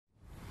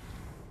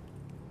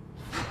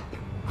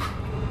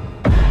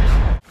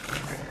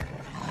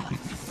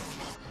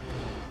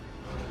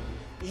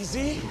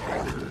Easy.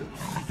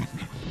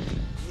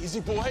 Easy,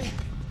 boy.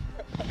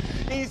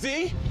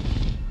 Easy.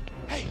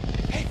 Hey,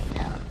 hey.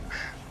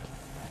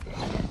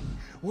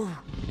 We're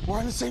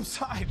on the same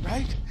side,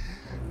 right?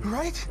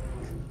 Right?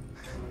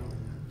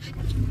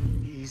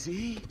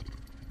 Easy.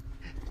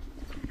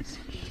 Easy.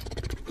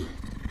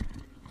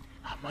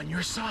 I'm on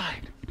your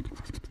side.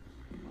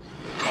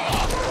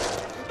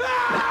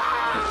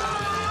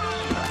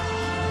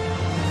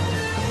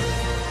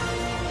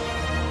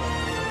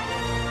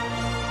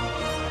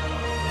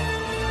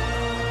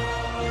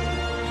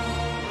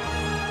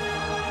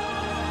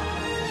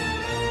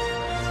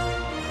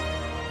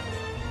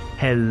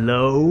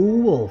 Hello,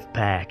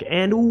 Wolfpack,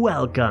 and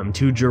welcome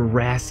to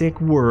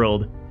Jurassic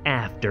World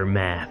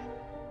Aftermath.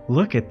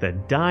 Look at the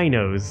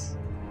dinos.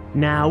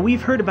 Now,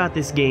 we've heard about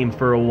this game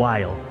for a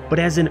while, but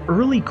as an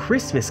early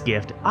Christmas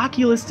gift,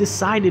 Oculus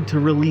decided to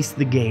release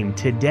the game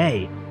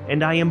today,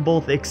 and I am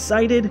both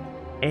excited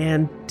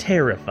and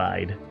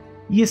terrified.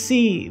 You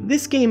see,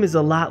 this game is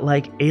a lot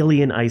like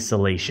Alien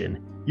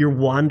Isolation. You're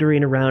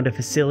wandering around a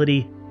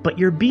facility, but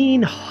you're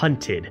being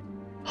hunted.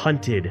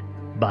 Hunted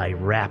by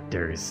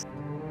raptors.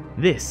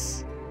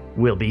 This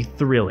will be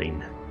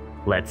thrilling.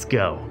 Let's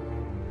go.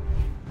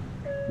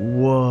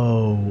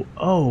 Whoa,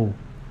 oh,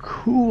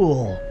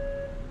 cool.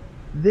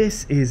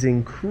 This is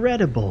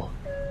incredible.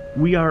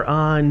 We are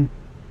on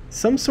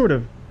some sort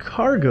of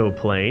cargo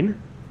plane,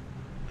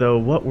 though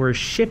what we're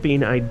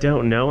shipping I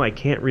don't know. I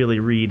can't really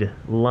read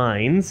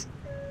lines.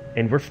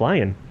 And we're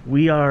flying.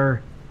 We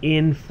are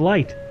in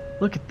flight.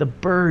 Look at the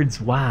birds,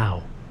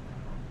 wow.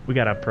 We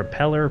got a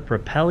propeller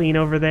propelling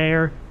over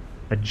there,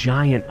 a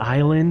giant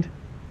island.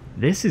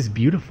 This is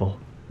beautiful.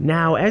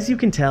 Now, as you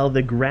can tell,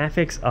 the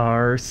graphics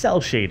are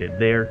cel-shaded,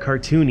 they're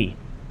cartoony,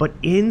 but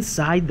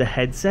inside the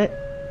headset,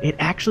 it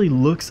actually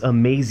looks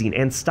amazing,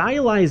 and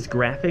stylized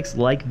graphics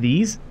like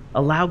these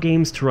allow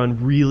games to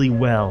run really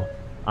well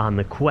on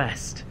the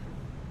Quest.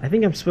 I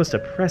think I'm supposed to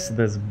press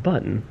this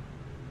button.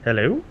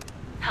 Hello?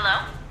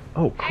 Hello?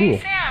 Oh, cool.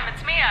 Hey, Sam,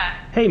 it's Mia.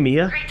 Hey,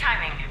 Mia. Great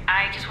timing.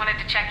 I just wanted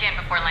to check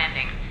in before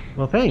landing.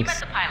 Well, You thanks. met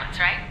the pilots,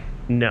 right?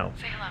 No.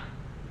 Say hello.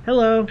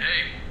 Hello.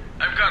 Hey,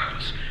 I'm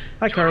Carlos.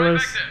 Hi, You all right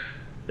Carlos. back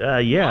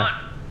there? Yeah. Come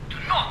on,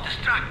 do not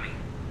distract me.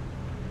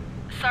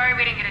 Sorry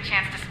we didn't get a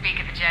chance to speak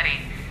at the jetty.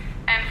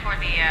 And for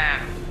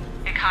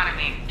the,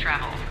 economy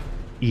travel.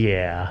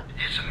 Yeah.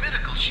 It's a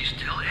miracle she's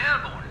still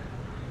airborne.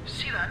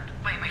 See that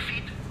by my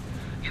feet?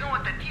 You know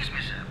what that is,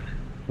 Miss Evelyn?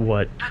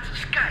 What? That's a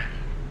sky.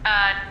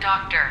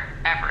 Dr.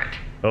 Everett.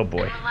 Oh,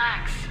 boy. And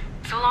relax.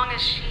 So long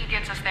as she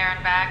gets us there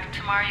and back,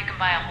 tomorrow you can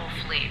buy a whole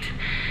fleet.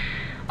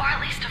 Or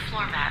at least a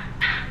floor mat.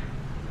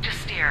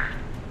 Just steer.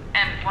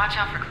 And watch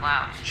out for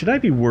clouds. Should I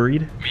be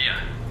worried?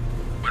 Mia,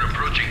 we're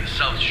approaching the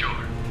South Shore.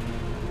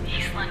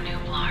 Isla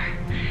Nublar.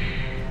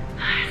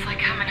 It's like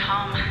coming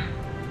home.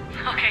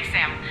 Okay,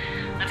 Sam.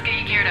 Let's get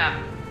you geared up.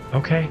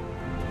 Okay.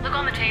 Look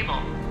on the table.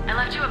 I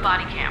left you a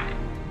body cam.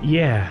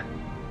 Yeah.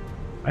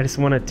 I just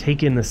want to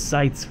take in the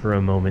sights for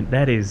a moment.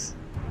 That is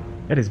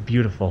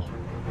beautiful.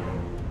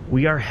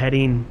 We are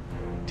heading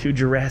to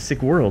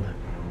Jurassic World.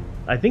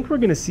 I think we're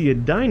going to see a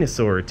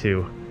dinosaur or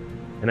two.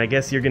 And I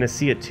guess you're going to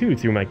see it too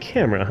through my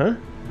camera, huh?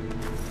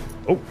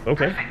 Oh,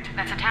 okay. Perfect.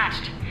 That's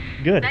attached.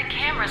 Good. That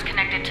camera's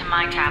connected to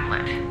my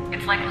tablet.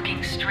 It's like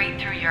looking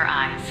straight through your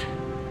eyes.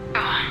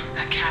 Ugh,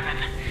 that cabin.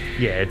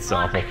 Yeah, it's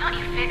awful. I thought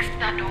you fixed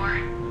that door.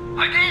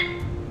 I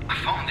did. I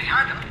found the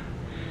handle.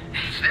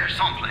 It's there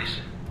someplace.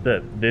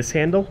 This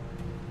handle?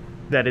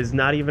 That is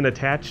not even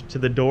attached to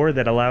the door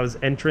that allows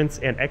entrance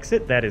and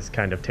exit? That is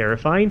kind of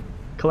terrifying.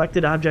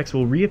 Collected objects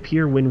will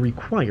reappear when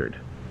required.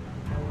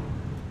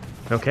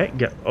 Okay,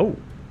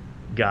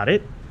 got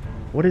it.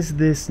 What does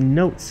this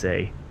note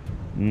say?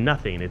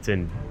 Nothing. It's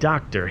in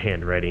doctor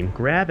handwriting.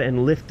 Grab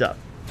and lift up.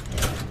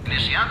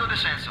 Iniciando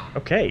descenso.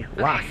 Okay,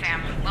 locked. Okay,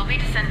 Sam. We'll be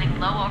descending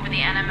low over the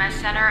NMS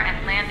center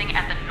and landing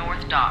at the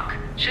North Dock.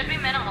 Should be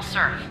minimal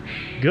surf.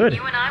 Good.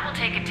 You and I will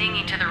take a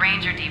dinghy to the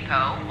Ranger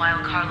Depot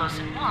while Carlos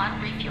and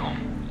Juan refuel.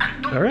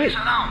 And don't All right. mess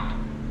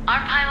around. Our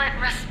pilot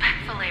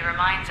respectfully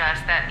reminds us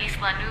that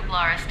Isla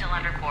Nublar is still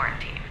under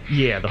quarantine.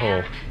 Yeah, the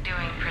whole... And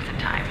doing prison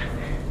time.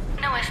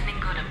 No es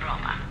ninguna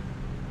broma.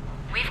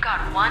 We've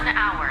got 1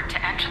 hour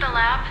to enter the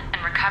lab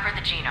and recover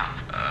the genome.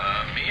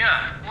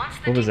 Mia. Once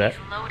the What was dinghy's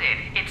that? loaded,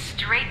 it's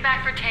straight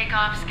back for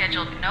takeoff,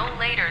 scheduled no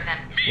later than...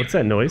 What's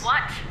that noise?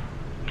 What?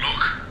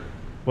 Look,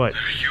 What?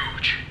 they're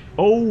huge.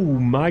 Oh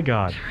my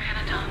god.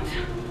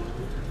 Pteranodons.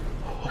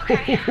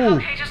 Okay,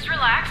 okay, just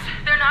relax.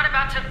 They're not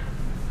about to...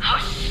 Oh,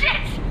 shit!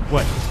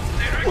 What?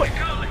 They're What?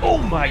 calling. Oh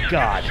my Mia,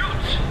 god. get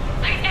the shoots.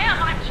 I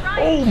am, I'm trying.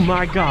 Oh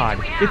my What god.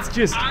 do we have? It's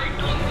just... I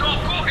don't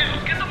know. Go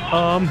ahead, get them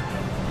off.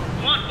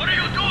 What are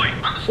you doing?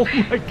 Oh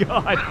my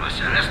god.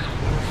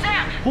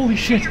 Sam! Holy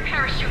shit. Get your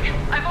parachute.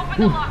 I've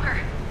opened the locker.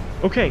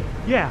 Okay,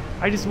 yeah,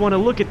 I just want to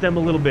look at them a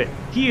little bit.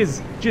 He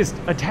is just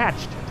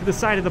attached to the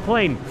side of the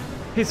plane.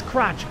 His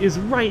crotch is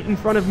right in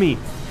front of me.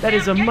 That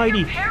is a Sam, get mighty...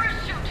 your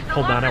parachute. The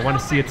Hold on, I locker's want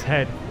to see open. its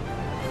head.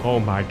 Oh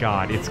my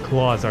god, its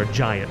claws are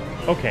giant.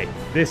 Okay,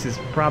 this is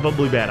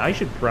probably bad. I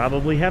should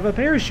probably have a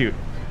parachute.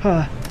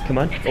 Come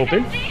on, It's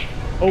open. empty.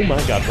 Oh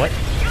my god, what?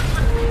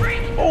 Useless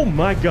freak. Oh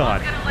my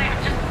god. I'm gonna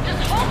land.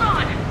 Just hold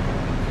on.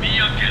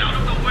 Mia, get out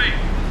of the way!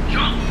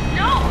 Jump!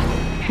 No.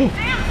 If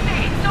Sam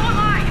stays, so am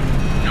I.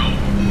 No,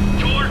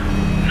 you're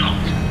not!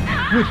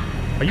 Wait,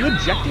 are you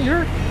ejecting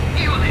her?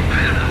 Io di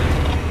merda!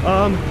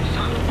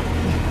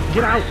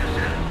 Get out.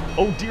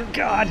 Oh dear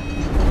god.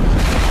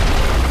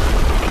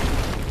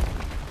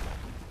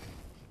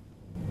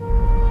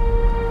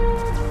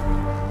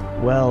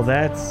 Well,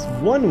 that's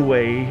one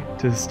way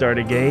to start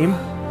a game.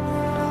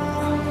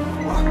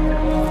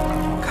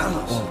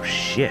 Carlos. Oh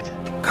shit.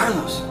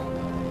 Carlos.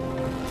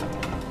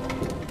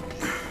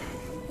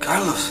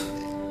 Carlos.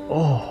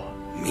 Oh.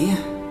 Mia.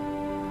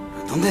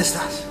 ¿Dónde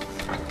estás?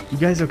 You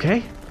guys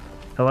okay?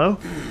 Hello?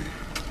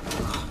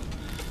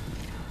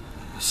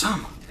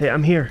 Sam. Hey,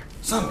 I'm here.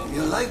 Sam,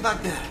 you're alive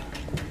back there.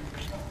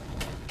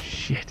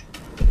 Shit.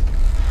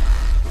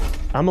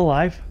 I'm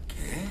alive.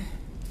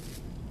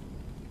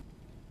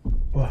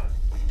 Whoa.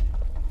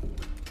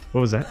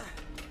 What was that?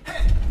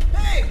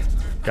 Hey!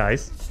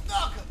 Guys?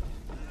 Stalk!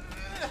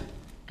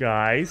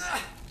 Guys?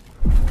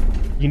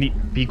 You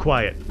need... Be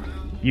quiet.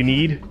 You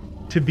need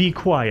to be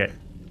quiet.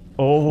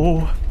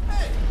 Oh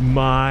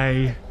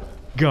my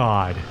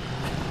god.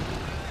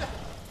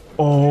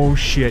 Oh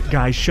shit.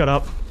 Guys, shut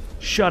up.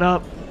 Shut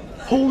up.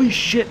 Holy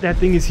shit, that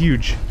thing is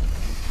huge.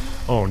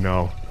 Oh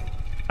no.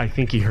 I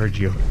think he heard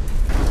you.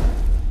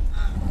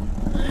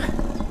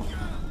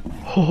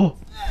 Oh.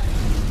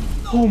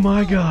 Oh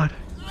my god.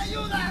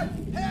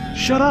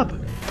 Shut up.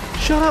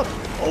 Shut up.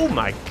 Oh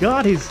my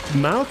god, his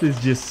mouth is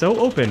just so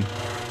open.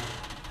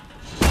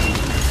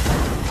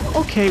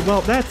 Okay,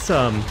 well, that's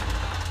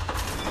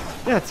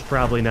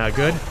probably not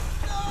good.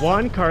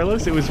 Juan,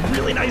 Carlos, it was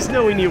really nice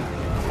knowing you.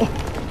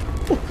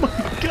 Oh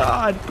my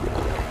god.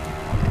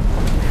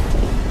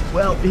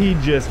 Well, he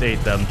just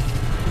ate them.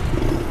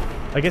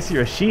 I guess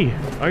you're a she,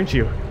 aren't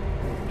you?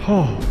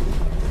 Oh,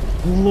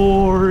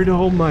 Lord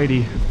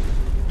almighty.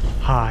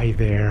 Hi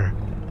there.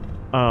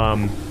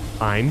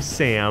 I'm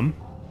Sam.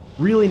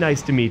 Really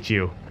nice to meet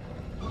you.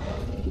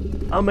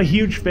 I'm a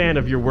huge fan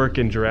of your work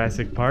in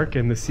Jurassic Park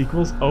and the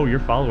sequels. Oh, you're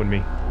following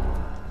me.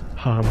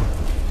 Are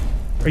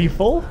you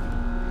full?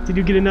 Did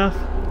you get enough?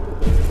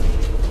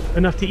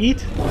 Enough to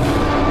eat?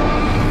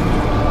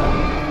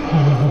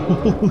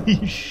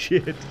 Holy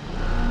shit.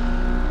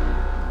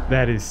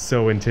 That is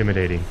so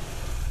intimidating.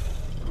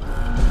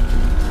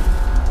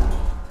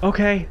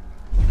 Okay.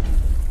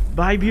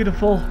 Bye,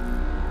 beautiful.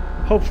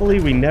 Hopefully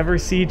we never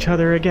see each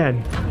other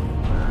again.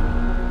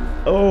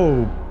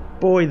 Oh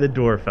boy, the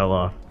door fell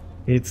off.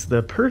 It's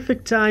the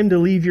perfect time to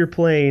leave your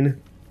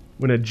plane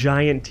when a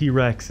giant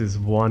T-Rex is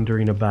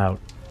wandering about.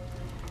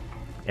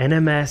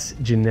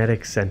 NMS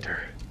Genetic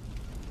Center.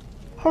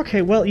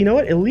 Okay, well, you know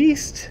what? At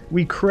least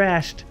we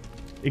crashed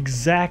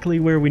exactly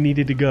where we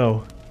needed to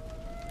go.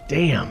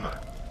 Damn.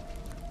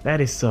 That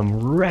is some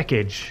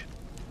wreckage.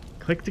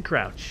 Click to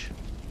crouch.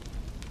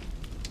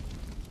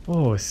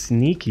 Oh,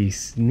 sneaky,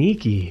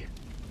 sneaky.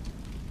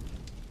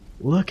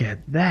 Look at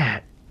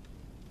that.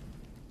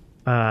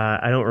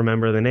 I don't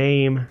remember the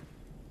name.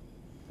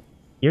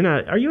 You're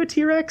not... Are you a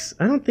T-Rex?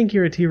 I don't think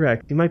you're a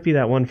T-Rex. You might be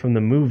that one from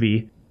the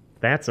movie.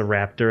 That's a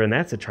raptor, and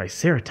that's a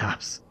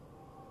triceratops.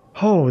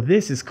 Oh,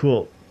 this is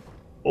cool.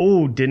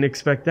 Oh, didn't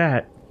expect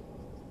that.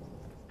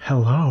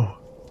 Hello.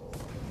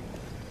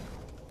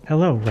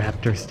 Hello,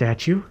 raptor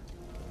statue.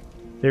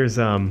 There's,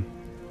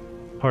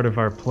 part of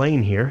our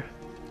plane here.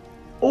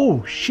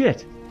 Oh,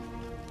 shit.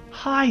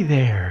 Hi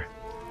there.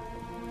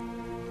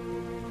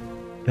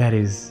 That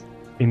is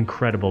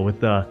incredible with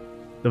the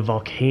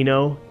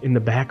volcano in the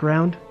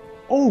background.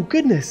 Oh,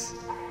 goodness.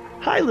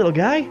 Hi, little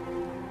guy.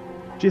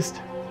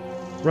 Just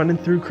running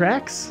through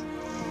cracks?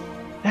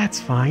 That's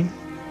fine.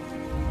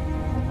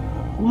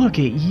 Look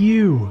at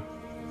you.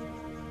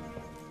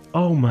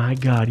 Oh my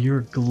god,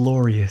 you're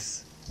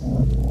glorious.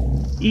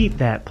 Eat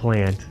that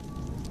plant.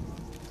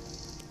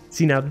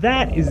 See, now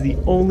that is the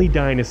only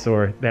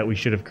dinosaur that we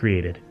should have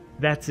created.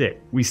 That's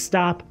it. We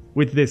stop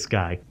with this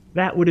guy.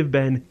 That would have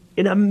been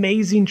an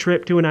amazing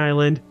trip to an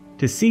island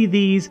to see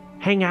these,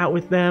 hang out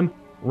with them,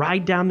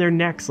 ride down their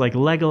necks like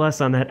Legolas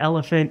on that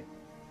elephant.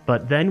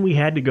 But then we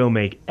had to go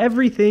make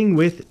everything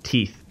with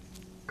teeth.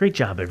 Great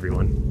job,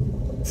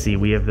 everyone. Let's see,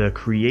 we have the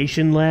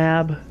creation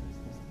lab,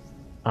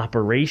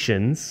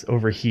 operations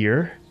over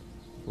here,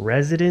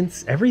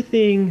 residence,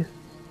 everything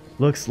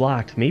looks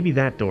locked. Maybe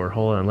that door.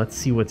 Hold on, let's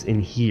see what's in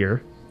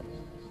here.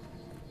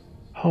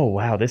 Oh,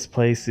 wow, this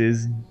place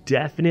is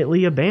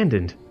definitely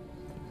abandoned.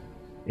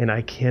 And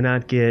I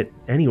cannot get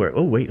anywhere.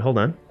 Oh, wait, hold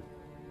on.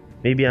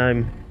 Maybe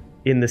I'm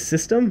in the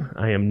system?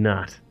 I am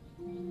not.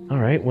 All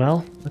right,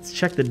 well, let's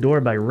check the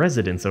door by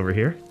residence over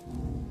here.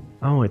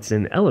 Oh, it's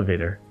an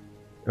elevator.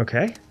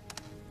 Okay.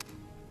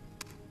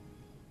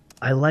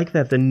 I like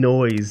that the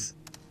noise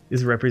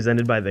is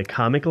represented by the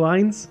comic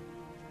lines.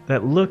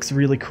 That looks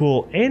really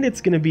cool, and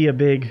it's going to be a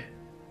big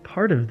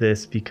part of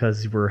this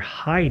because we're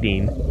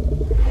hiding.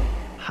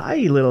 Hi,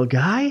 little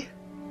guy.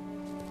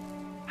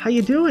 How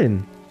you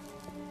doing?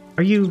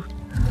 Are you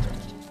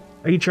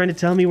trying to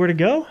tell me where to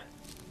go?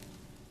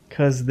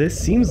 because this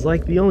seems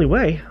like the only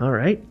way.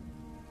 Alright.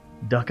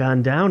 Duck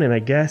on down, and I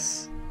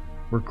guess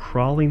we're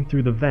crawling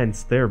through the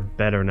vents. There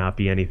better not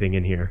be anything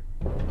in here.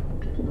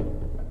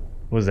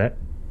 What was that?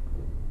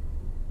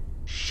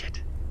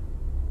 Shit.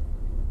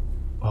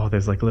 Oh,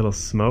 there's like little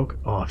smoke.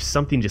 Oh, if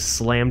something just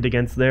slammed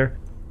against there.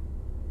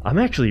 I'm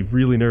actually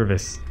really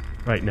nervous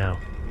right now.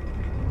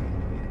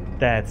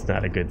 That's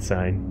not a good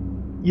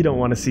sign. You don't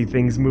want to see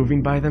things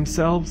moving by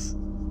themselves.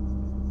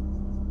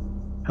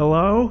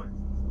 Hello?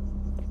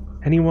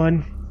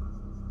 Anyone?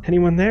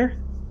 Anyone there?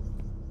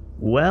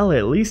 Well,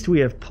 at least we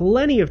have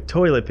plenty of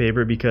toilet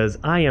paper because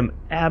I am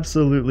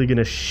absolutely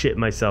gonna shit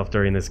myself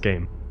during this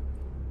game.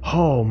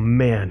 Oh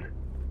man,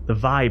 the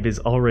vibe is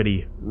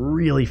already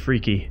really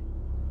freaky.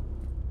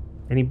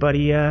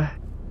 Anybody,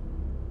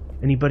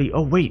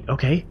 oh wait,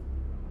 okay.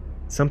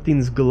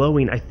 Something's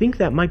glowing. I think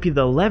that might be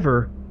the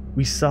lever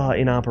we saw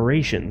in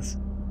operations.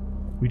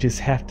 We just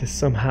have to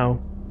somehow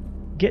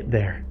get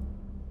there.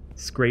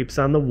 Scrapes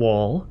on the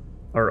wall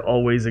are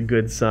always a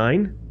good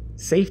sign.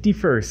 Safety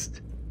first.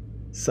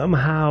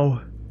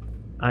 Somehow,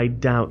 I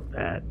doubt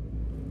that.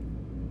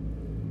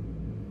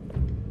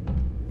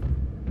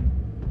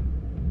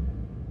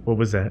 What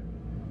was that?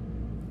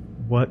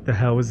 What the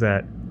hell was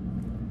that?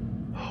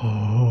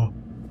 Oh.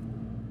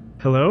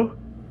 Hello?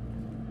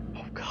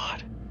 Oh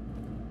God.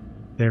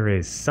 There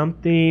is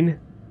something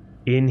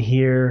in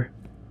here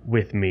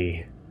with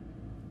me.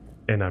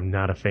 And I'm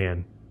not a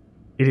fan.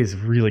 It is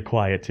really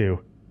quiet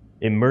too.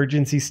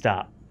 Emergency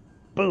stop.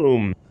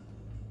 Boom.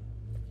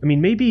 I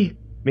mean, maybe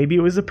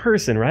it was a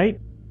person, right?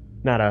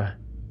 Not a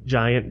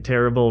giant,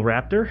 terrible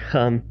raptor.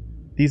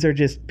 These are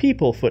just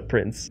people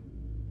footprints.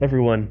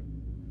 Everyone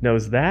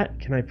knows that.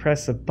 Can I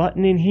press a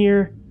button in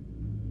here?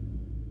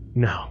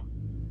 No.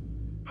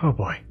 Oh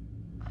boy.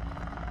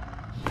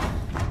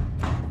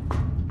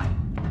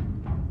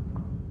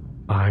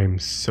 I'm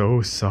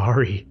so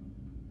sorry.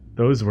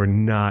 Those were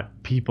not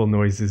people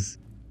noises.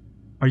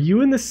 Are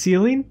you in the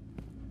ceiling?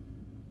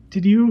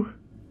 Did you?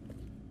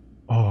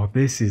 Oh,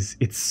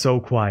 it's so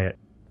quiet.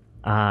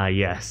 Ah,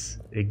 yes.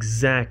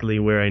 Exactly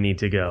where I need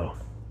to go.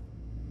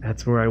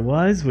 That's where I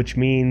was, which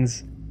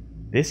means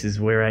this is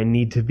where I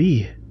need to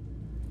be.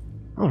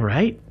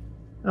 Alright.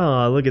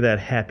 Oh, look at that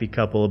happy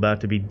couple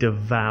about to be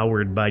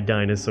devoured by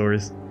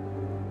dinosaurs.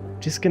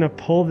 Just gonna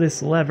pull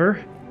this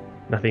lever.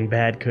 Nothing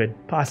bad could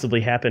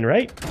possibly happen,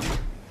 right?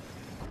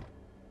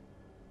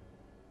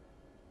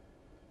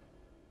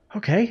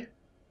 Okay.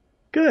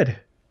 Good.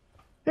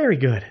 Very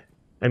good.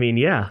 I mean,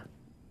 yeah.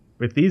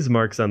 With these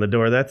marks on the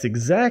door, that's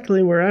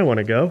exactly where I want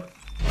to go.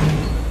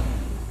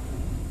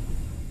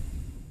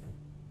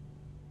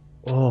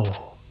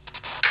 Oh.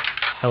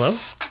 Hello?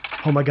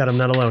 Oh my God, I'm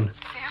not alone.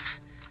 Sam?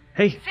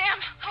 Hey. Sam!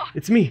 Oh,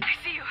 it's me. I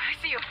see you.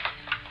 Hold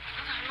on,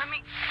 let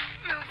me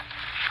move.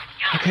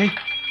 Okay.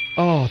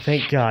 Oh,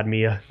 thank God,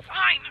 Mia.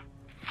 Fine,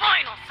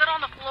 I'll sit on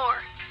the floor.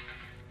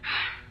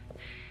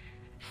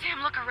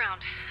 Sam, look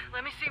around.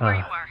 Let me see where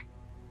you are.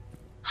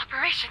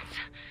 Operations.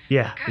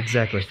 Yeah, Good.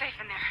 exactly. You're safe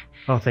in there.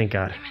 Oh, thank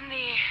God. I'm in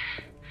the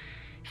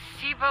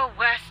SIBO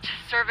West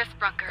service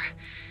bunker.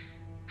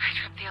 I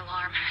tripped the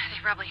alarm. They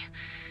probably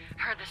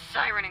heard the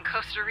siren in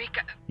Costa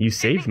Rica. You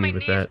saved me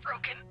with that.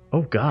 Broken.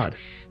 Oh, God.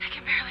 I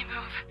can barely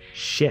move.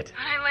 Shit.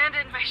 When I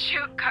landed, my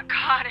chute got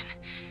caught and...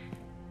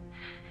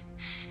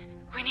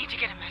 We need to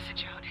get a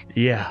message out.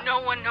 Yeah.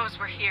 No one knows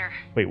we're here.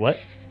 Wait, what?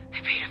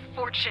 I paid a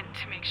fortune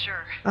to make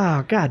sure.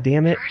 Oh, God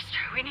damn it. First,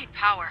 we need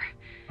power.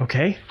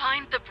 Okay.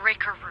 Find the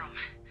breaker room.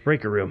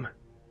 Breaker room.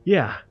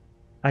 Yeah.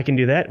 I can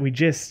do that. We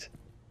just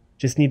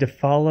need to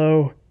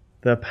follow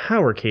the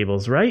power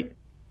cables, right?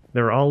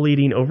 They're all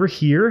leading over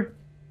here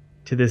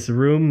to this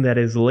room that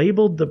is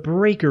labeled the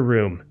breaker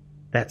room.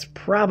 That's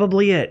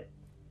probably it.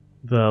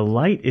 The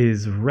light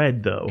is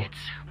red, though.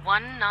 It's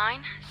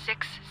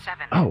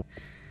 1967. Oh.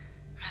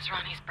 Ms.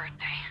 Ronnie's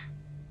birthday.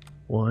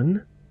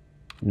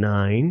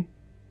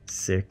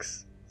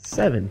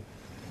 1967.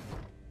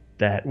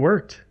 That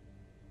worked.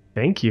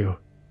 Thank you.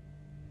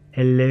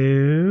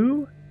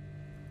 Hello?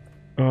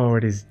 Oh,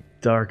 it is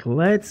dark.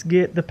 Let's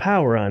get the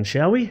power on,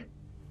 shall we?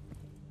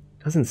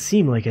 Doesn't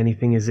seem like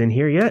anything is in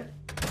here yet.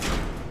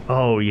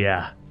 Oh,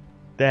 yeah.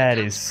 That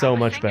is so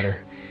much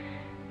better.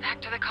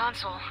 Back to the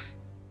console.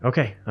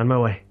 Okay, on my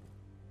way.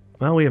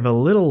 Well, we have a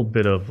little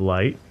bit of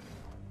light.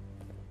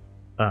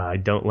 I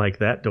don't like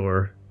that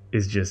door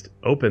is just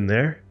open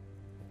there.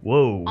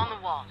 Whoa. On the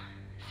wall.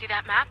 See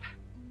that map?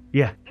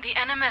 Yeah. The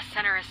NMS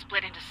Center is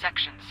split into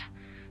sections.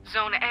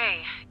 Zone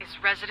A is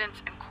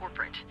residence and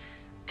corporate.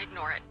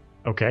 Ignore it.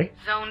 Okay.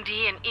 Zone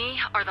D and E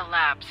are the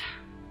labs.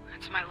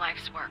 It's my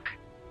life's work.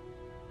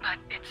 But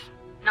it's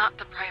not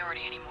the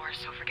priority anymore,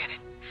 so forget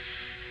it.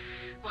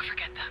 We'll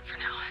forget that for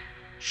now.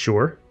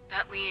 Sure.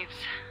 That leaves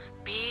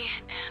B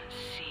and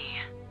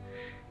C.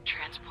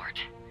 Transport.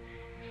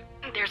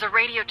 There's a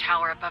radio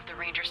tower above the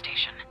ranger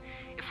station.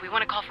 If we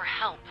want to call for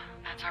help,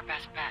 that's our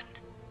best bet.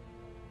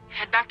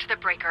 Head back to the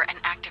breaker and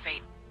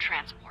activate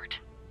transport.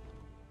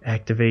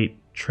 Activate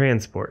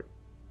transport.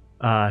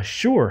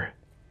 Sure.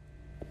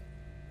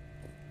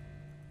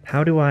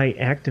 How do I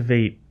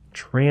activate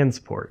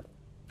transport?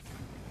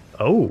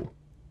 Oh.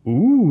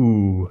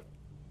 Ooh.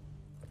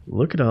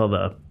 Look at all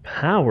the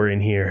power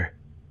in here.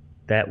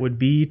 That would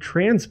be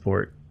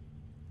transport.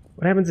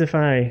 What happens if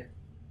I...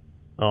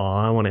 Oh,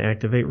 I want to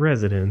activate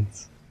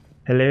residence.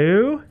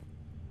 Hello?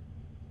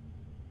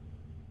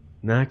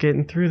 Not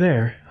getting through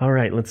there.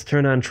 Alright, let's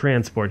turn on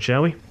transport,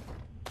 shall we?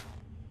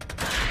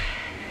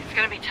 It's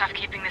gonna be tough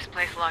keeping this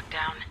place locked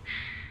down.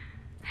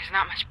 There's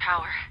not much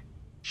power.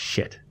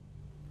 Shit.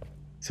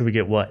 So we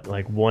get what,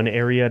 like one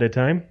area at a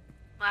time?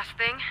 Last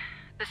thing,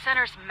 the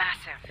center's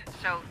massive,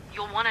 so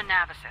you'll want a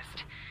nav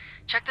assist.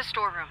 Check the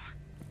storeroom.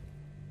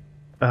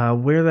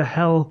 Where the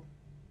hell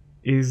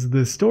is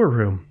the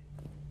storeroom?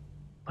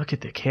 Look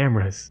at the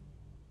cameras.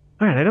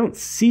 Alright, I don't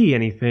see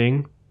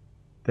anything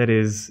that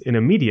is an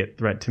immediate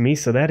threat to me,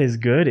 so that is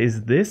good.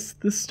 Is this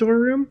the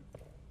storeroom?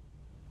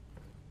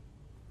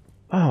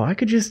 Oh, I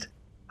could just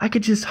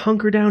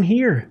hunker down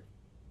here.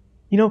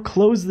 You know,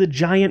 close the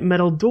giant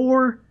metal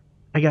door.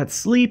 I got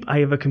sleep, I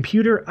have a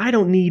computer, I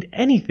don't need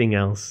anything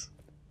else.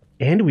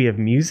 And we have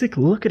music.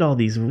 Look at all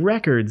these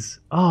records.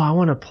 Oh, I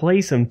want to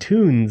play some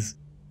tunes.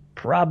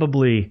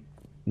 Probably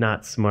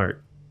not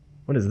smart.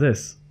 What is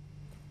this?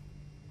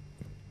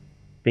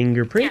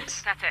 Fingerprint?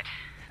 Yes, that's it.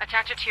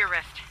 Attach it to your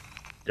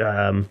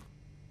wrist.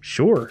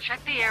 Sure.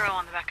 Check the arrow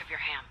on the back of your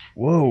hand.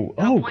 Whoa,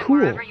 It'll oh, point cool.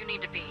 wherever you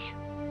need to be.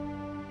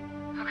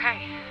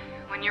 Okay,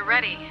 when you're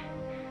ready,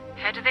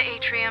 head to the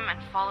atrium and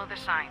follow the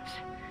signs.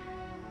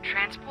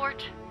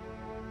 Transport,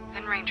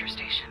 then ranger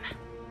station.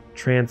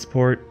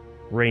 Transport,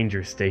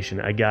 ranger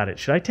station. I got it.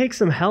 Should I take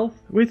some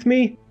health with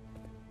me?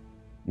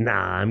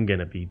 Nah, I'm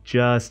gonna be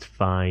just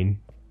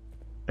fine.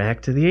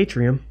 Back to the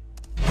atrium.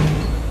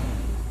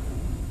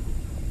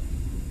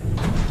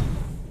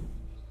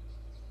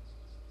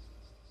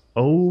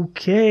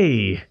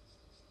 Okay.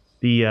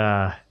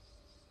 The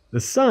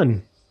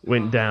sun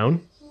went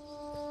down.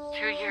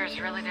 2 years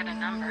really did a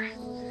number.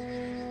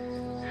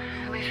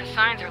 At least the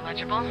signs are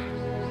legible.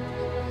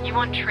 You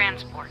want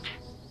transport.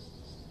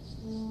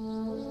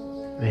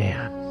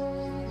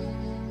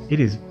 Man, it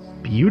is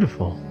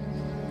beautiful.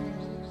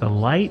 The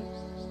light,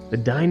 the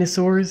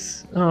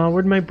dinosaurs. Oh,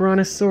 where'd my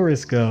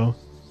brontosaurus go?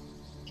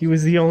 He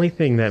was the only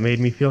thing that made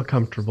me feel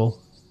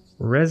comfortable.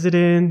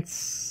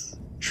 Residence,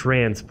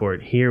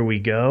 transport, here we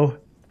go.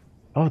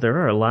 Oh, there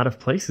are a lot of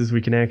places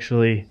we can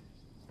actually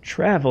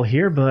travel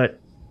here, but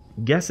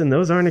guessing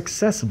those aren't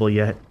accessible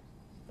yet.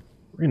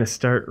 We're gonna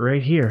start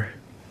right here.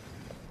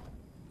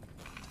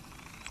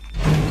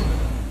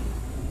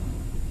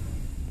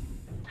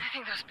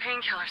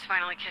 Painkillers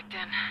finally kicked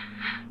in.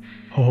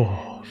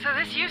 Oh. So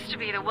this used to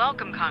be the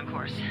welcome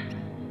concourse.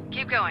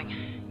 Keep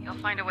going. You'll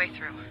find a way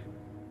through.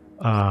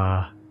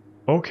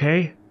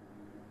 Okay.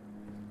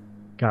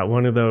 Got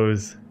one of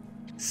those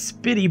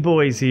spitty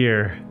boys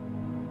here.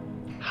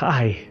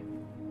 Hi.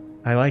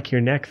 I like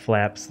your neck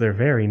flaps. They're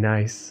very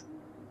nice.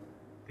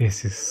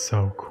 This is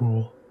so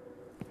cool.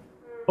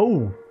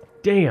 Oh,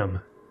 damn.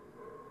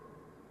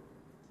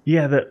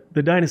 Yeah,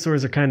 the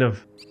dinosaurs are kind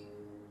of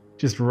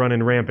just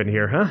running rampant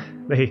here, huh?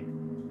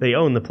 They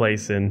own the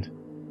place and,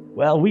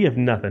 well, we have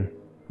nothing.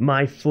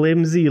 My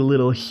flimsy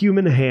little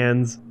human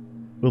hands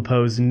will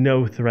pose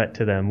no threat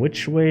to them.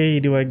 Which way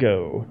do I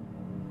go?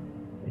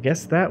 I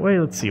guess that way?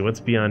 Let's see,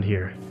 what's beyond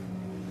here?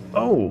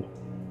 Oh!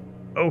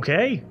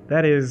 Okay,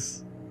 that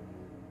is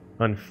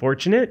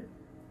unfortunate.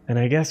 And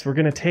I guess we're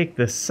gonna take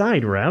the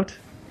side route.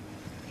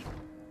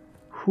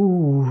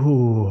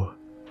 Ooh.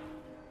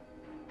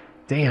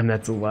 Damn,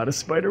 that's a lot of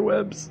spider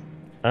webs.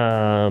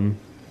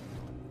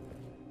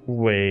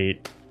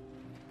 Wait.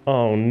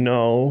 Oh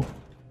no.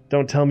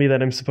 Don't tell me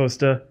that I'm supposed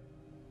to...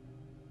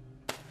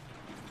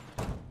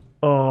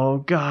 Oh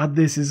god,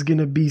 this is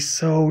gonna be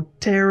so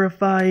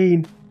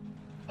terrifying.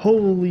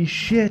 Holy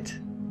shit.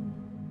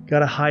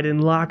 Gotta hide in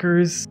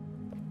lockers,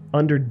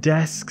 under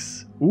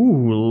desks.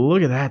 Ooh,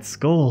 look at that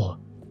skull.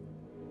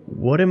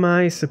 What am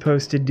I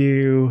supposed to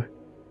do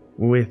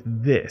with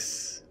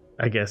this?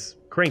 I guess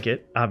crank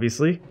it,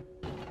 obviously.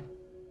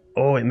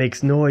 Oh, it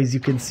makes noise. You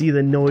can see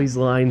the noise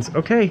lines.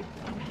 Okay.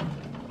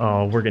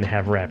 Oh, we're gonna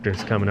have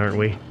raptors coming, aren't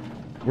we?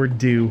 We're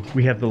due.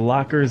 We have the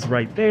lockers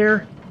right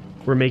there.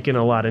 We're making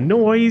a lot of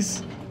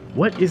noise.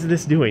 What is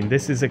this doing?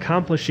 This is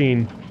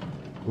accomplishing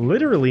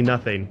literally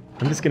nothing.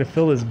 I'm just gonna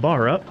fill this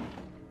bar up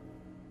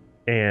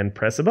and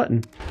press a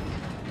button.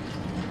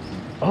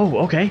 Oh,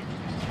 okay.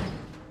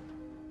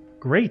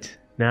 Great.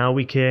 Now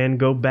we can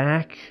go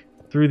back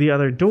through the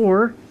other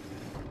door.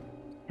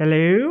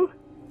 Hello?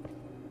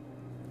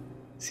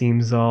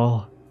 Seems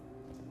all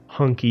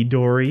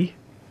hunky-dory.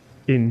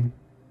 In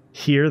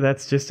here,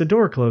 that's just a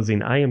door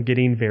closing. I am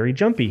getting very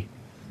jumpy.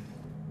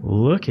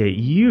 Look at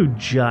you,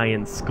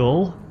 giant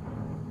skull.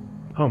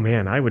 Oh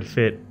man, I would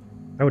fit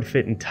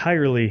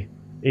entirely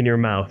in your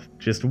mouth.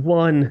 Just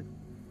one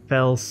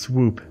fell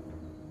swoop.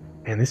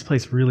 And this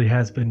place really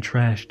has been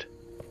trashed.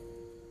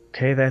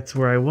 Okay, that's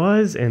where I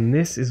was, and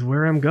this is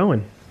where I'm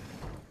going.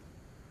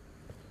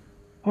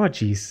 Oh,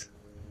 jeez.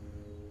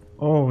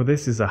 Oh,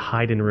 this is a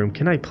hide-in room.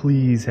 Can I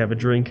please have a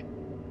drink?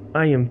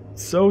 I am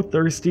so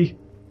thirsty.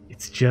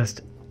 It's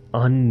just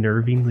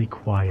unnervingly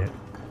quiet.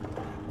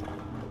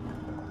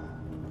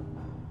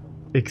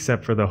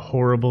 except for the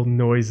horrible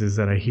noises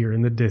that I hear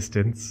in the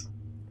distance.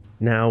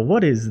 Now,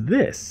 what is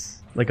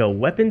this? Like a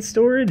weapon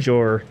storage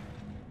or...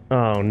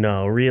 Oh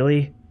no,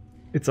 really?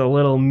 It's a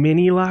little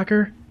mini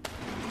locker?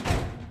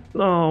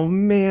 Oh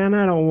man,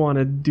 I don't want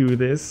to do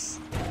this.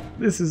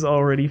 This is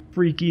already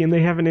freaky and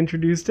they haven't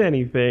introduced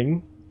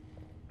anything.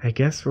 I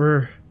guess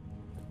we're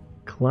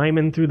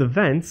climbing through the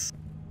vents.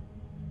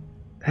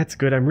 That's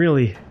good, I'm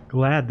really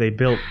glad they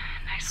built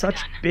such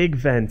big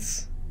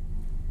vents.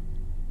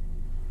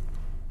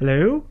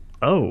 Hello?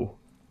 Oh.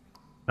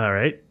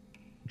 Alright.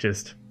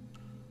 Just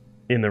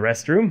in the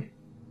restroom?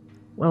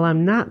 Well,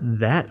 I'm not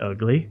that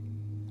ugly.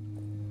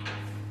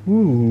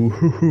 Ooh,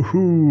 hoo, hoo,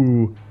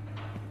 hoo.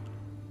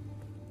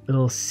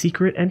 Little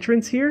secret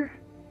entrance here?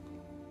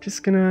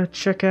 Just gonna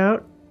check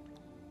out.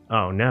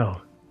 Oh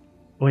no.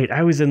 Wait,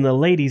 I was in the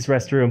ladies'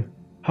 restroom.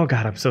 Oh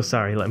god, I'm so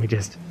sorry. Let me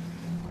just...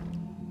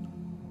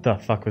 The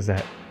fuck was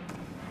that?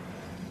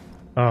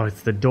 Oh,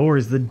 it's the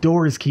doors. The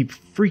doors keep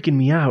freaking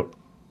me out.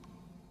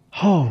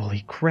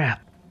 Holy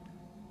crap.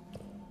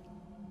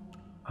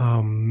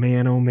 Oh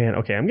man, oh man.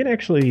 Okay, I'm gonna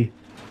actually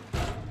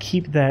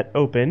keep that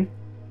open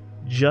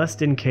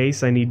just in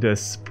case I need to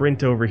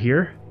sprint over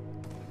here.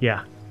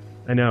 Yeah,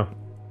 I know.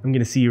 I'm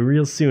gonna see you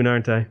real soon,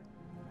 aren't I?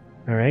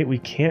 Alright, we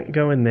can't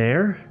go in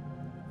there.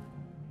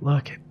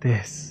 Look at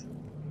this.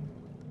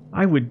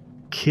 I would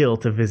kill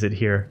to visit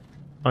here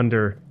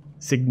under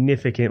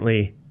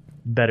significantly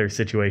better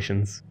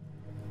situations.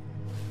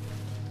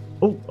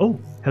 Oh,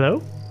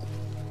 hello?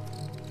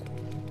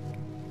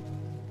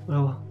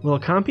 Well, little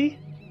compy?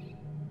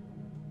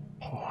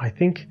 Oh, I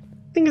think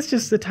it's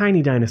just the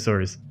tiny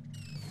dinosaurs.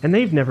 And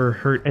they've never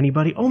hurt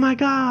anybody. Oh my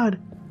god!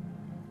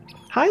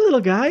 Hi,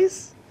 little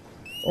guys!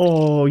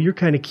 Oh, you're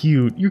kind of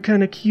cute. You're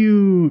kind of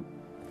cute.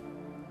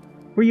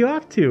 Where you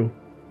off to?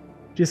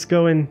 Just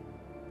going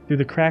through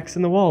the cracks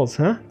in the walls,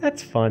 huh?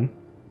 That's fun.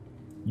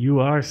 You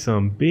are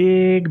some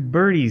big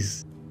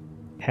birdies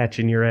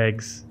hatching your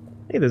eggs.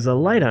 Hey, there's a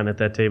light on at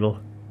that table.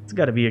 It's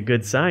got to be a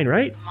good sign,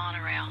 right?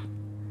 Monorail.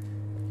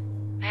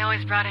 They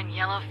always brought in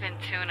yellowfin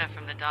tuna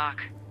from the dock.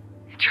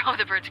 It drove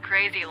the birds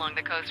crazy along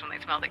the coast when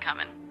they smelled it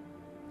coming.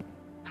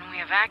 When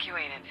we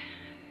evacuated,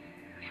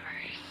 we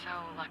were so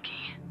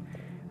lucky.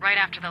 Right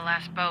after the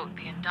last boat,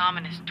 the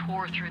Indominus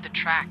tore through the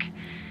track.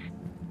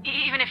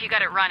 Even if you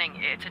got it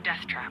running, it's a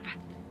death trap.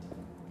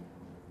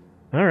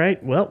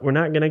 Alright, well, we're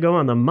not gonna go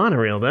on the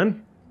monorail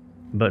then.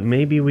 But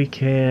maybe we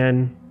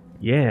can...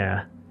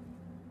 Yeah.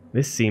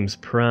 This seems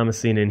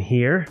promising in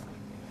here.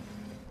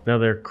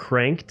 Another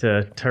crank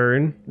to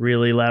turn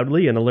really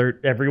loudly and alert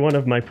everyone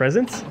of my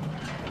presence.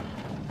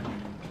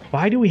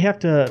 Why do we have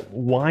to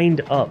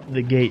wind up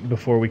the gate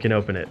before we can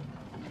open it?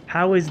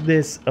 How is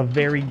this a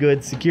very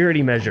good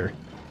security measure?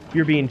 If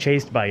you're being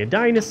chased by a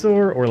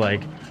dinosaur or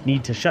like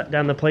need to shut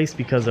down the place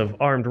because of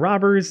armed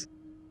robbers,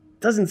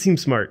 doesn't seem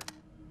smart.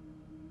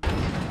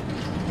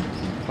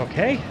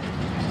 Okay.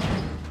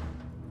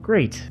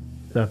 Great.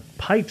 The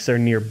pipes are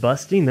near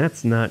busting,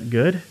 that's not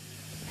good.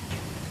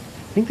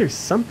 I think there's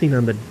something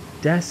on the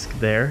desk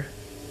there.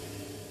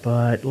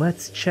 But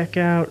let's check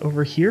out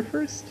over here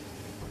first.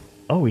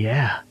 Oh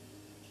yeah.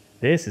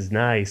 This is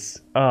nice.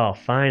 Oh,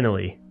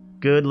 finally.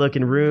 Good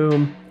looking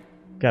room.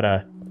 Got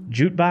a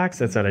jukebox?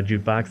 That's not a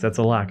jukebox, that's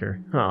a locker.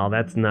 Oh,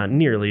 that's not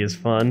nearly as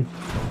fun.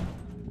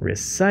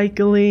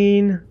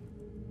 Recycling.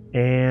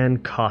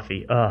 And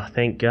coffee. Oh,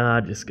 thank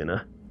God. Just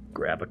gonna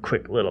grab a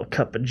quick little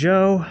cup of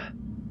joe.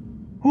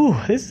 Whew,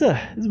 this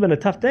has been a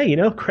tough day, you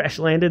know? Crash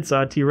landed,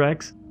 saw a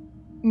T-Rex.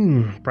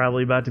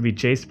 Probably about to be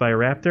chased by a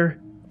raptor.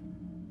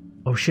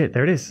 Oh shit,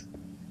 there it is.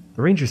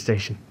 The ranger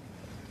station.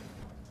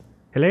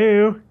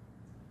 Hello?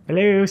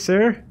 Hello,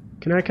 sir?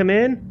 Can I come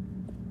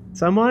in?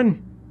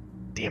 Someone?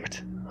 Damn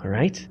it.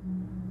 Alright.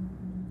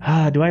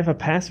 Do I have a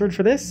password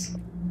for this?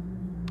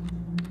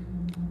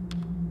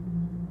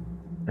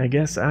 I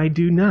guess I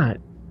do not.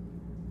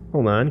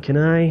 Hold on, can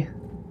I...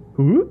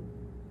 Ooh?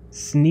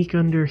 Sneak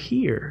under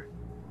here.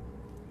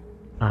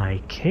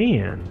 I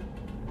can.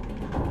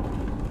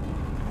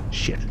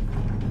 Shit.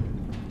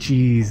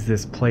 Jeez,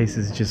 this place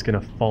is just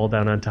gonna fall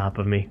down on top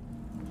of me.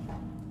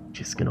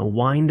 Just gonna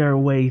wind our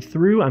way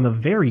through. I'm a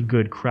very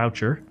good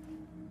croucher.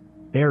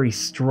 Very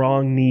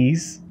strong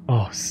knees.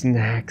 Oh,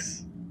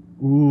 snacks.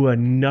 Ooh, a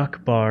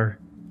Nuck bar.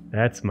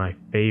 That's my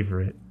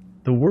favorite.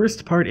 The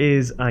worst part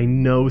is I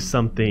know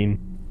something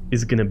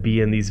is gonna be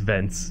in these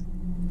vents.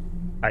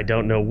 I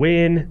don't know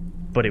when,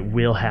 but it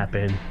will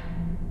happen.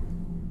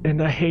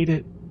 And I hate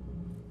it.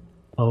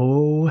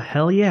 Oh,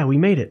 hell yeah, we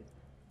made it.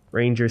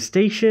 Ranger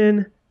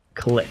station,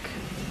 click.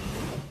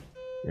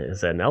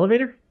 Is that an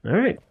elevator?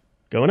 Alright,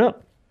 going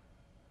up.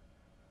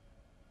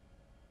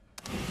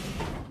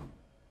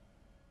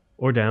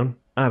 Or down,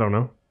 I don't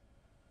know.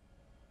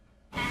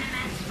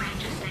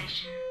 Ranger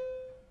station.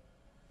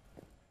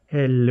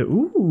 Hello,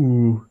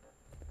 ooh,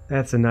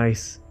 that's a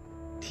nice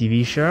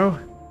TV show.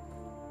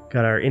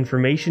 Got our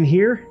information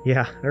here.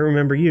 Yeah, I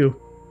remember you.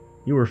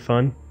 You were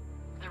fun.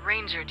 The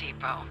Ranger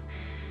Depot.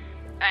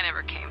 I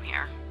never came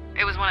here.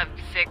 It was one of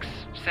 6,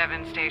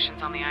 7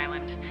 stations on the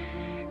island.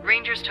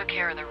 Rangers took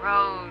care of the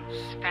roads,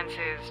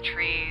 fences,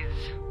 trees,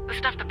 the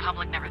stuff the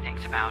public never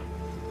thinks about.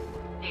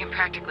 You can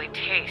practically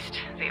taste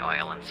the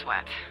oil and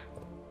sweat.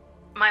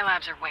 My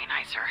labs are way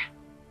nicer.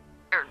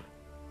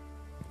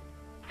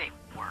 They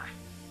were.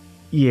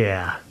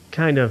 Yeah,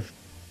 kind of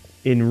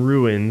in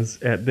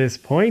ruins at this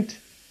point.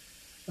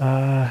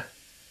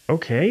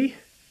 Okay.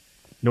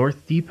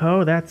 North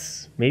Depot,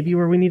 that's maybe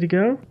where we need to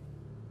go.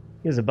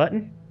 Here's a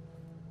button.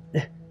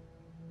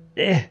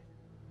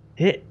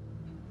 Hit.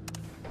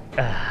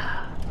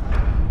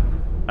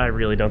 I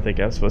really don't think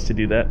I was supposed to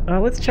do that.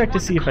 Let's check to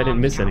see if I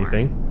didn't miss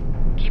anything.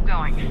 Keep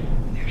going.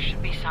 There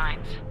should be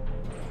signs.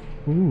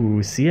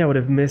 Ooh, see, I would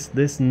have missed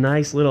this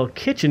nice little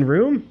kitchen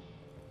room.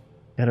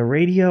 Got a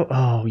radio.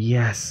 Oh,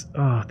 yes.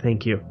 Oh,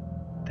 thank you.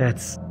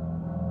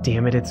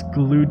 Damn it, it's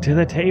glued to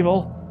the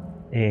table.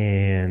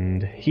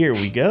 And here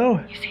we go.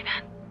 You see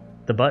that?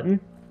 The button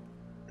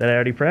that I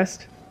already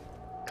pressed.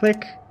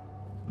 Click.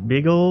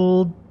 Big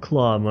old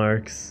claw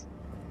marks.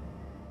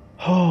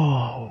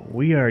 Oh,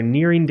 we are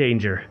nearing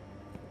danger.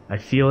 I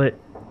feel it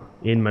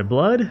in my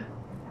blood.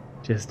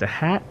 Just a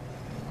hat.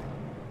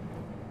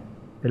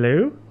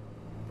 Hello?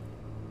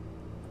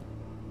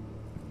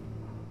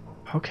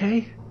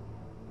 Okay.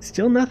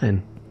 Still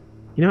nothing.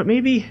 You know what,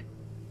 maybe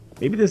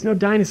there's no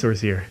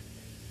dinosaurs here.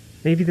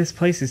 Maybe this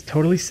place is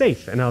totally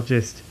safe and I'll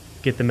just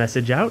get the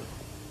message out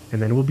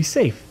and then we'll be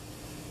safe.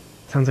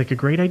 Sounds like a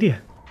great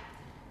idea.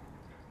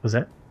 Was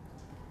that?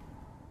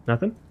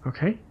 Nothing?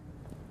 Okay.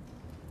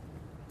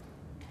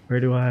 Where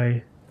do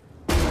I...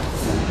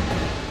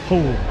 Oh.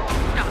 You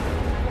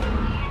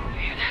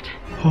hear that?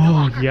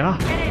 Oh, yeah.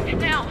 Get in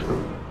now.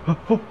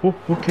 Oh,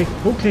 okay.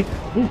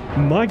 Oh,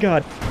 my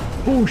God.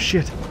 Oh,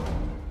 shit.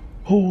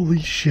 Holy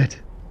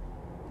shit.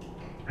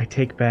 I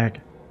take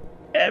back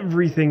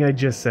everything I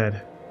just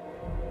said.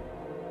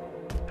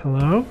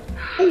 Hello?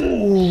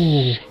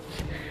 Oh.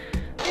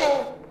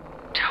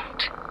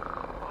 Don't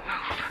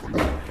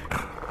move.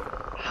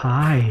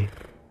 Hi.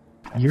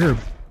 You're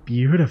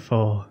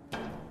beautiful.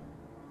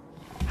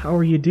 How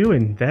are you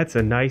doing? That's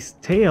a nice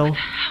tail. What the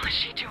hell is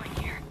she doing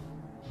here?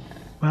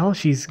 Well,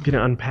 she's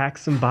gonna unpack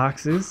some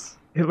boxes,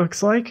 it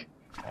looks like.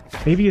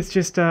 Maybe it's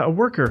just a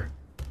worker.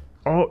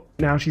 Oh,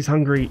 now she's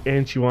hungry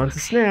and she wants a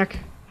snack.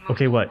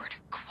 Okay, what?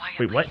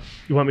 Quietly. Wait, what?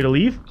 You want me to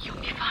leave? You'll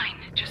be fine.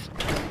 Just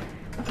don't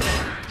let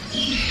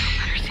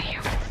her see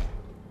you.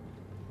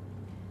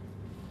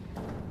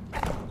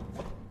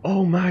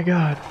 Oh my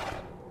God.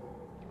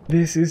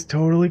 This is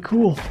totally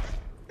cool.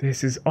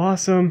 This is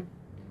awesome.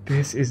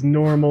 This is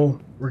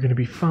normal. We're gonna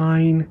be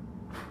fine.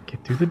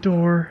 Get through the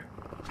door.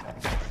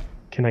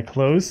 Can I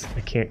close? I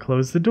can't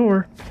close the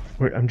door.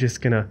 I'm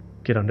just gonna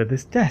get under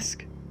this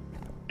desk.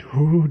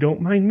 Ooh,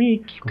 don't mind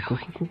me.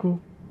 Go.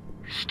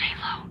 Stay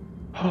low.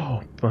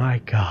 Oh my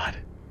God.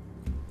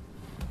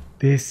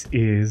 This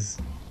is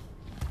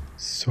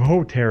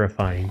so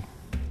terrifying.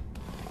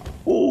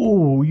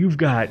 Oh, you've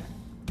got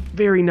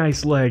very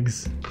nice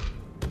legs.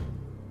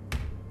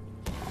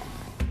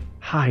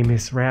 Hi,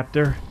 Miss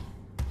Raptor.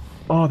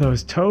 Oh,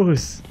 those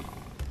toes.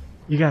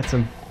 You got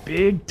some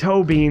big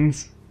toe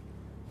beans.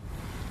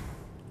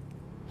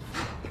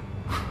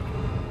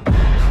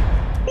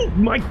 Oh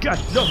my God,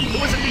 no,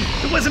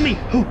 it wasn't me.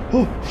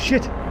 Oh,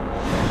 shit.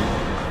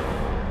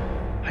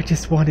 I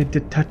just wanted to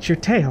touch your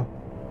tail.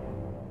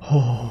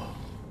 Oh.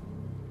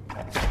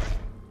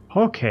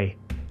 Okay.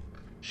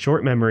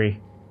 Short memory.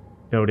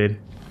 Noted.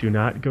 Do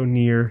not go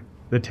near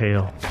the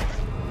tail.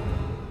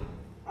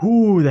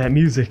 Ooh, that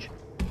music.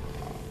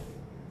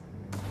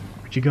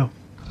 Where'd you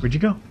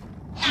go?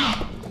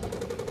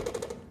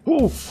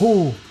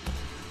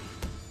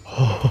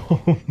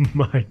 Oh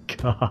my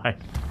God.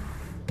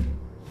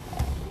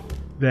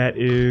 That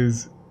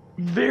is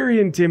very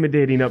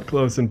intimidating up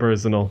close and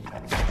personal.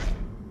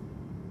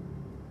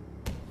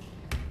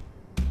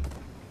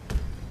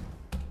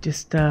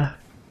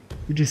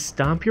 You just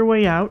stomp your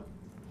way out.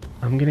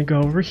 I'm gonna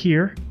go over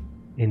here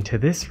into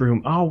this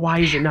room. Oh, why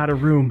is it not a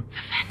room?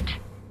 The vent.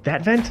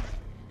 That vent?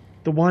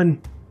 The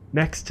one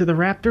next to the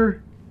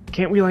raptor?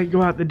 Can't we, like,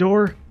 go out the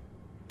door?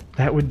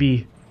 That would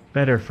be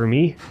better for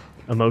me,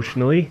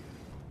 emotionally,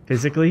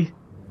 physically.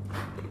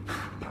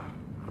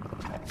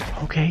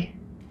 Okay.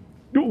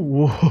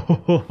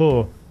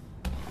 Whoa.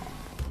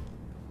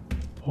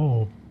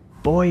 Oh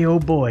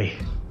boy.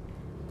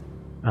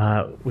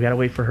 We gotta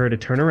wait for her to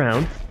turn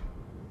around.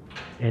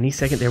 Any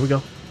second. There we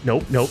go.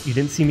 Nope, you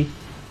didn't see me.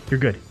 You're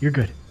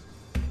good.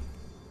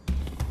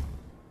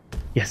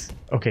 Yes.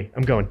 Okay,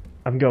 I'm going.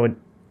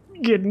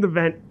 Get in the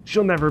vent.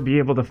 She'll never be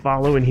able to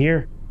follow in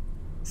here.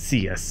 See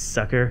ya,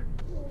 sucker.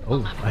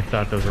 Oh, I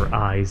thought those were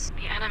eyes.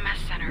 The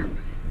NMS Center.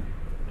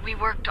 We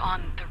worked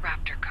on the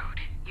raptor code,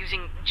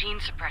 using gene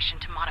suppression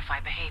to modify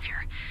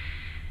behavior.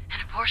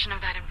 And a portion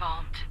of that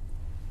involved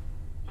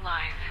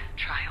live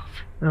trials.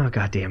 Oh,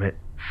 God damn it.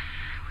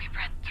 We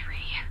bred 3.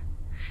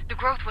 The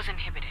growth was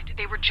inhibited.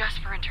 They were just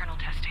for internal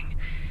testing.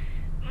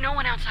 No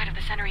one outside of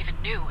the center even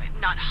knew.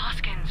 Not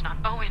Hoskins, not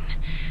Owen.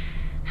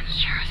 And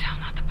sure as hell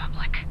not the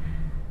public.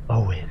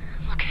 Owen.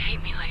 Look,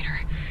 hate me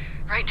later.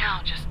 Right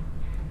now, just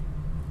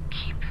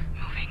keep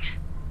moving.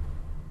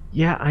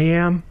 Yeah, I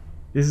am.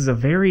 This is a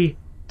very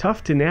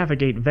tough to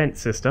navigate vent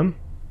system.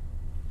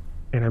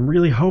 And I'm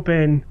really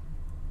hoping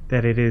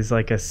that it is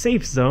like a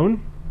safe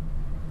zone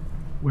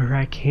where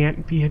I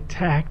can't be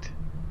attacked.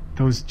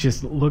 Those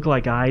just look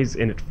like eyes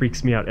and it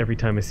freaks me out every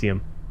time I see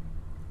them.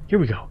 Here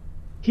we go.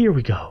 Here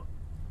we go.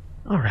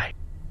 Alright.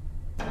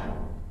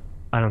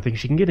 I don't think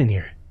she can get in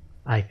here.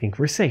 I think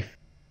we're safe.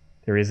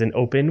 There is an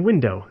open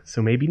window,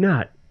 so maybe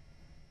not.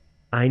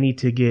 I need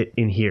to get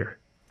in here.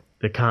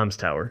 The comms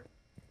tower.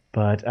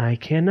 But I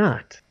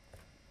cannot.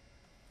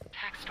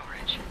 Tech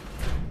storage.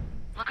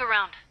 Look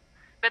around.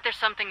 Bet there's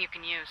something you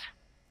can use.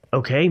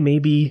 Okay,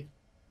 maybe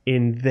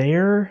in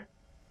there?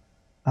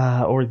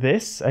 Or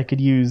this? I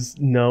could use...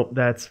 Nope,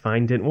 that's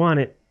fine. Didn't want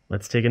it.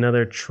 Let's take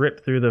another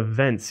trip through the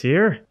vents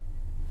here.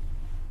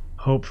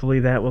 Hopefully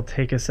that will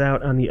take us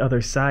out on the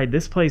other side.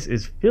 This place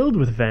is filled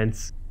with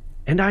vents,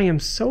 and I am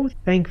so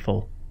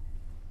thankful.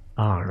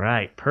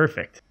 Alright,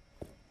 perfect.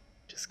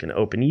 Just gonna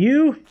open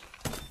you.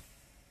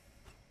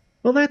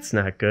 Well, that's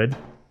not good.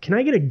 Can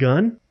I get a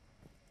gun?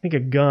 I think a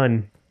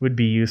gun would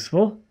be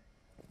useful.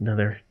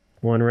 Another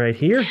one right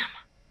here. Damn.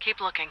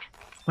 Keep looking.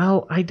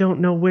 Well, I don't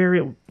know where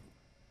it...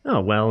 Oh,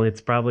 well,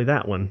 it's probably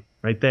that one.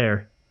 Right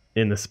there.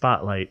 In the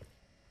spotlight.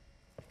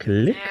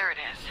 Click. There it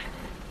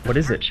is. What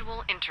is it?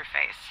 Virtual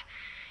interface.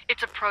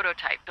 It's a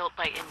prototype built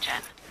by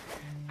InGen.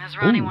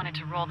 Masrani Ooh. wanted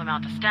to roll them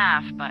out to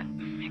staff, but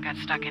it got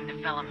stuck in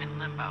development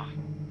limbo.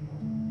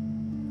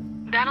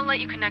 That'll let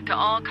you connect to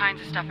all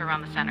kinds of stuff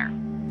around the center.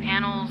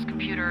 Panels,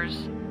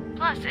 computers.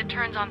 Plus, it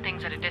turns on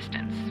things at a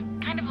distance.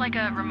 Kind of like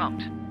a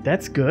remote.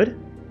 That's good,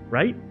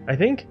 right? I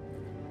think?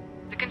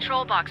 The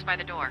control box by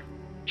the door.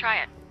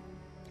 Try it.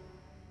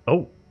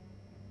 Oh.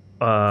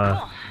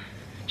 Cool.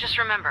 Just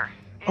remember,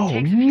 it Oh,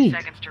 takes a few neat.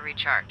 seconds to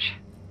recharge.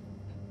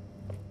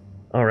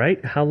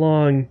 Alright, how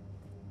long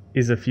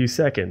is a few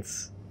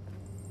seconds?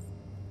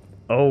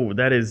 Oh,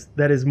 that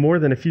is more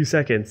than a few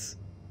seconds.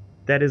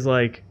 That is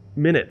like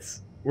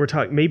minutes. We're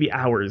talking maybe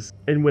hours.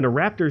 And when a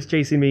raptor's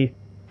chasing me,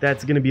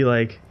 that's gonna be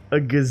like a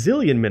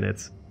gazillion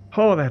minutes.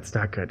 Oh, that's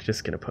not good.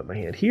 Just gonna put my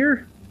hand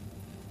here.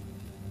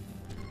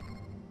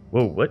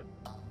 Whoa, what?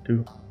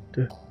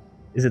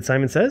 Is it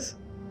Simon Says?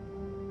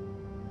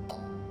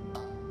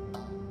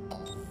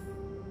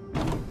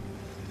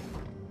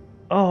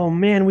 Oh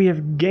man, we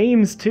have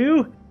games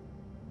too?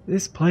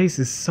 This place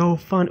is so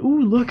fun.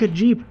 Ooh, look, a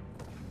Jeep.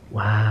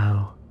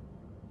 Wow,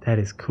 that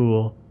is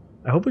cool.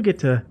 I hope we get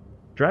to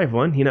drive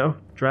one, you know,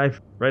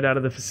 drive right out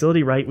of the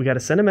facility, right? We gotta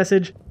send a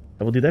message.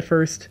 I will do that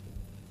first.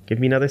 Give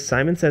me another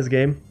Simon Says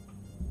game.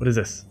 What is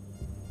this?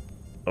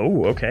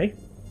 Oh, okay.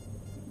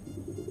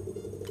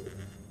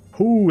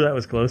 Ooh, that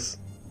was close.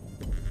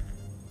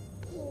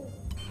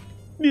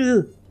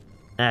 Ugh.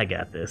 I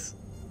got this.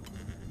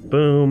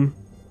 Boom.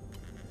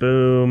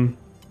 Boom.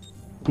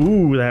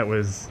 Ooh, that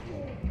was...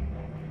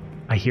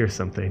 I hear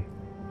something.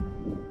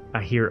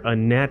 I hear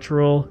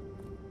unnatural,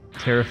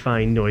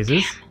 terrifying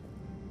noises.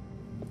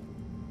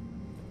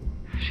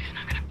 She's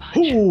not gonna budge.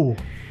 Ooh!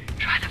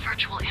 Try the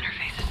virtual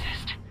interface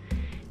assist.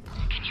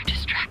 Can you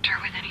distract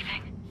her with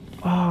anything?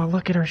 Oh,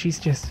 look at her. She's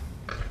just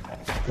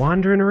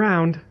wandering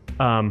around.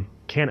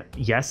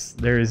 Yes,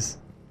 there's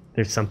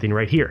something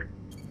right here.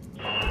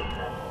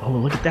 Oh,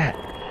 look at that.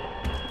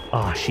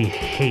 Oh, she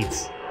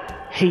hates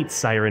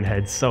Siren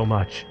Head so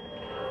much.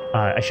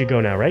 I should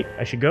go now, right?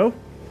 I should go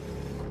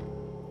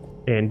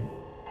and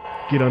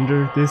get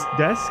under this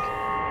desk.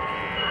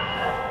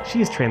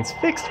 She is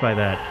transfixed by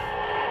that.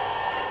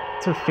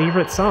 It's her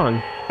favorite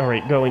song. All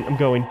right, going. I'm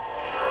going.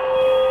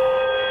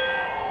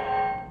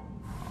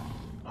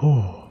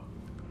 Oh.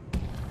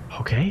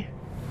 Okay.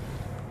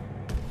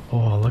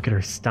 Oh, look at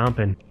her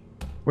stomping.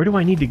 Where do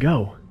I need to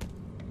go?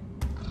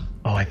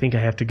 Oh, I think I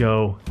have to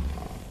go...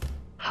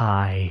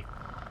 Hi.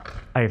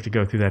 I have to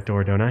go through that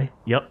door, don't I?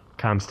 Yep,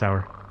 comms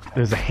tower.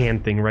 There's a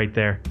hand thing right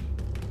there.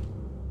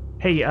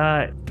 Hey,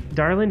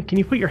 darling, can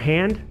you put your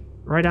hand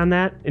right on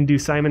that and do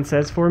Simon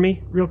Says for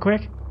me real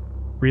quick?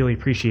 Really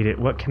appreciate it.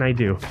 What can I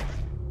do?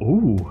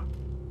 Ooh.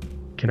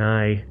 Can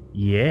I...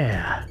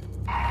 Yeah.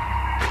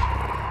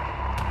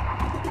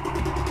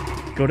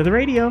 Go to the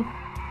radio.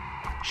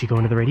 Is she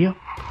going to the radio?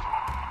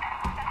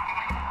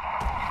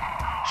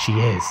 She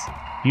is.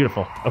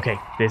 Beautiful. Okay,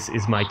 this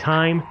is my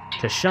time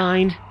to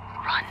shine.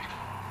 Run.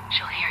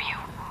 She'll hear you.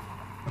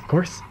 Of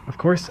course, of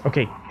course.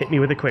 Okay, hit me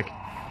with it quick.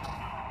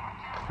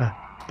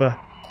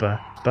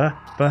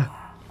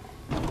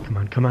 Come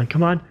on, come on,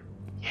 come on.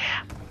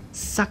 Yeah.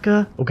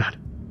 Sucker. Oh, God.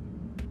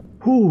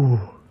 Whew.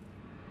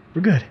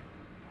 We're good.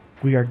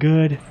 We are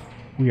good.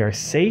 We are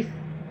safe.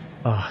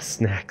 Oh,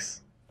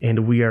 snacks.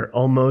 And we are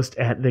almost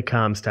at the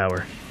comms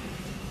tower.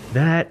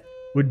 That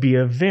would be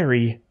a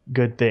very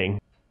good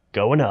thing.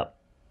 Going up.